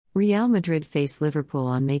Real Madrid face Liverpool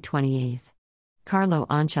on May 28. Carlo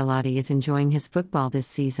Ancelotti is enjoying his football this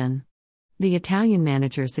season. The Italian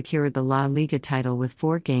manager secured the La Liga title with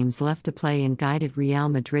 4 games left to play and guided Real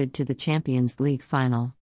Madrid to the Champions League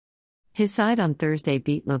final. His side on Thursday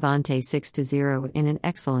beat Levante 6-0 in an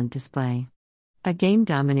excellent display. A game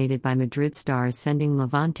dominated by Madrid stars sending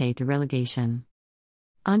Levante to relegation.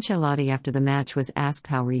 Ancelotti after the match was asked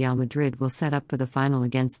how Real Madrid will set up for the final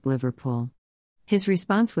against Liverpool. His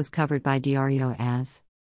response was covered by Diario as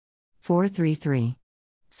 4-3-3.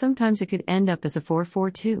 Sometimes it could end up as a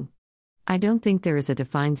 4-4-2. I don't think there is a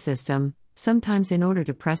defined system. Sometimes in order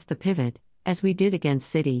to press the pivot, as we did against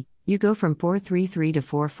City, you go from 4-3-3 to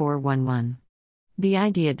 4-4-1-1. The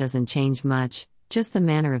idea doesn't change much, just the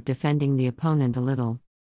manner of defending the opponent a little.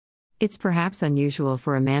 It's perhaps unusual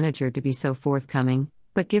for a manager to be so forthcoming,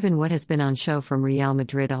 but given what has been on show from Real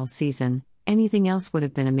Madrid all season, anything else would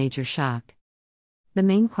have been a major shock. The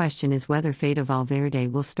main question is whether Fede Valverde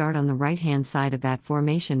will start on the right-hand side of that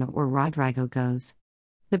formation or Rodrigo goes.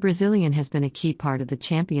 The Brazilian has been a key part of the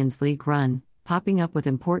Champions League run, popping up with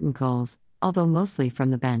important goals, although mostly from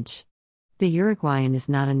the bench. The Uruguayan is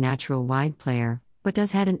not a natural wide player, but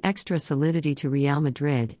does add an extra solidity to Real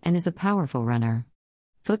Madrid and is a powerful runner.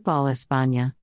 Football España.